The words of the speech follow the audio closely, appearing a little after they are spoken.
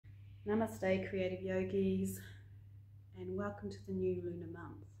Namaste, creative yogis, and welcome to the new lunar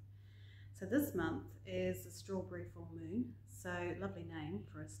month. So this month is the strawberry full moon, so lovely name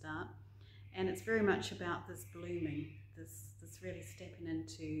for a start, and it's very much about this blooming, this really stepping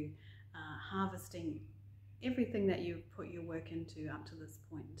into harvesting everything that you've put your work into up to this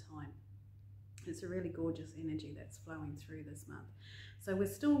point in time. It's a really gorgeous energy that's flowing through this month. So we're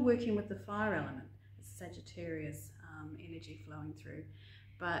still working with the fire element. It's Sagittarius energy flowing through,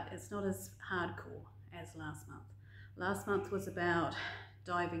 but it's not as hardcore as last month. Last month was about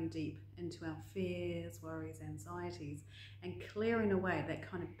diving deep into our fears, worries, anxieties, and clearing away that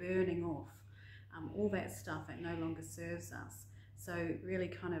kind of burning off all that stuff that no longer serves us. So really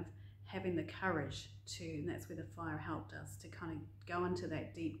kind of having the courage to, and that's where the fire helped us, to kind of go into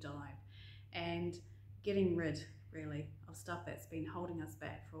that deep dive and getting rid really of stuff that's been holding us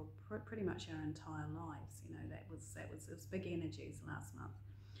back for pretty much our entire lives. You know, it was big energies last month.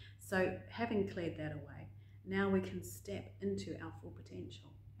 So having cleared that away, now we can step into our full potential.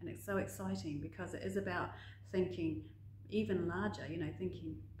 And it's so exciting because it is about thinking even larger, you know,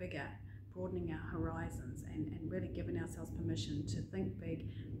 thinking bigger, broadening our horizons, and really giving ourselves permission to think big,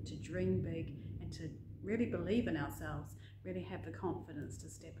 to dream big, and to really believe in ourselves, really have the confidence to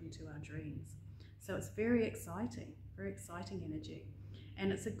step into our dreams. So it's very exciting energy.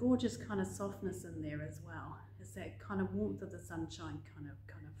 And it's a gorgeous kind of softness in there as well. It's that kind of warmth of the sunshine kind of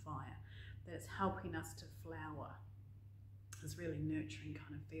fire that's helping us to flower. This really nurturing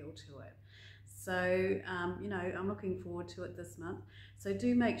kind of feel to it. So, you know, I'm looking forward to it this month. So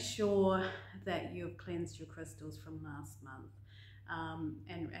do make sure that you've cleansed your crystals from last month,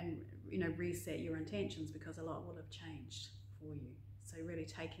 and you know, reset your intentions, because a lot will have changed for you. So really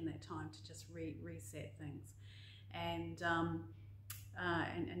taking that time to just reset things, and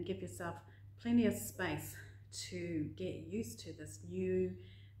give yourself plenty of space to get used to this new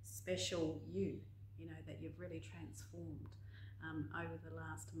special you know, that you've really transformed over the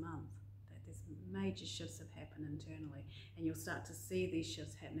last month. That there's major shifts have happened internally, and you'll start to see these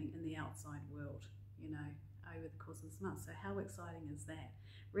shifts happening in the outside world, you know, over the course of this month. So how exciting is that?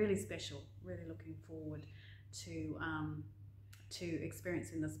 Really special. Really looking forward to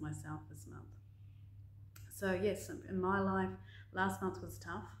experiencing this myself this month. So yes, in my life, last month was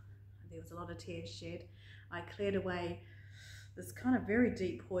tough. There was a lot of tears shed. I cleared away this kind of very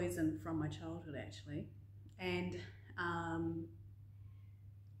deep poison from my childhood, actually. And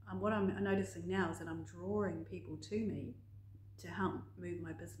what I'm noticing now is that I'm drawing people to me to help move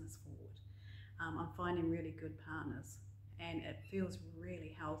my business forward. I'm finding really good partners, and it feels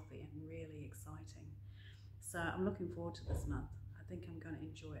really healthy and really exciting. So I'm looking forward to this month. I think I'm going to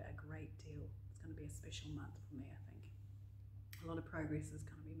enjoy it a great deal. It's going to be a special month for me, I think. A lot of progress is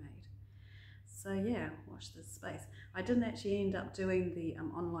going to be made. So yeah, watch this space. I didn't actually end up doing the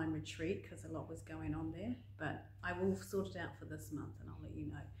online retreat because a lot was going on there, but I will sort it out for this month, and I'll let you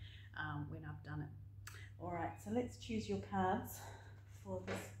know when I've done it. All right, so let's choose your cards for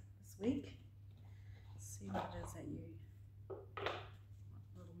this week. Let's see what it is that what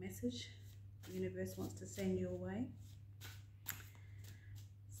little message the universe wants to send your way.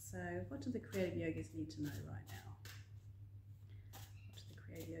 So what do the creative yogis need to know right now? What do the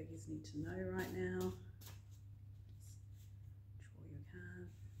creative yogis need to know right now? Let's draw your card.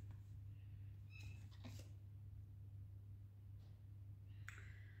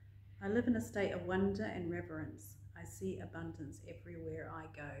 I live in a state of wonder and reverence. I see abundance everywhere I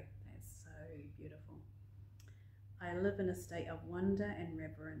go. That's so beautiful. I live in a state of wonder and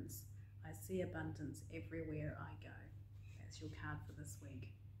reverence. I see abundance everywhere I go. That's your card for this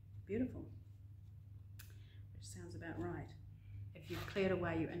week. Beautiful. Which sounds about right. If you've cleared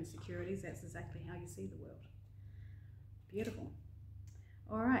away your insecurities, that's exactly how you see the world. Beautiful.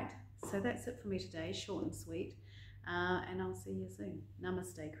 All right, so that's it for me today, short and sweet. And I'll see you soon.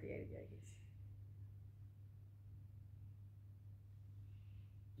 Namaste, creative yogis.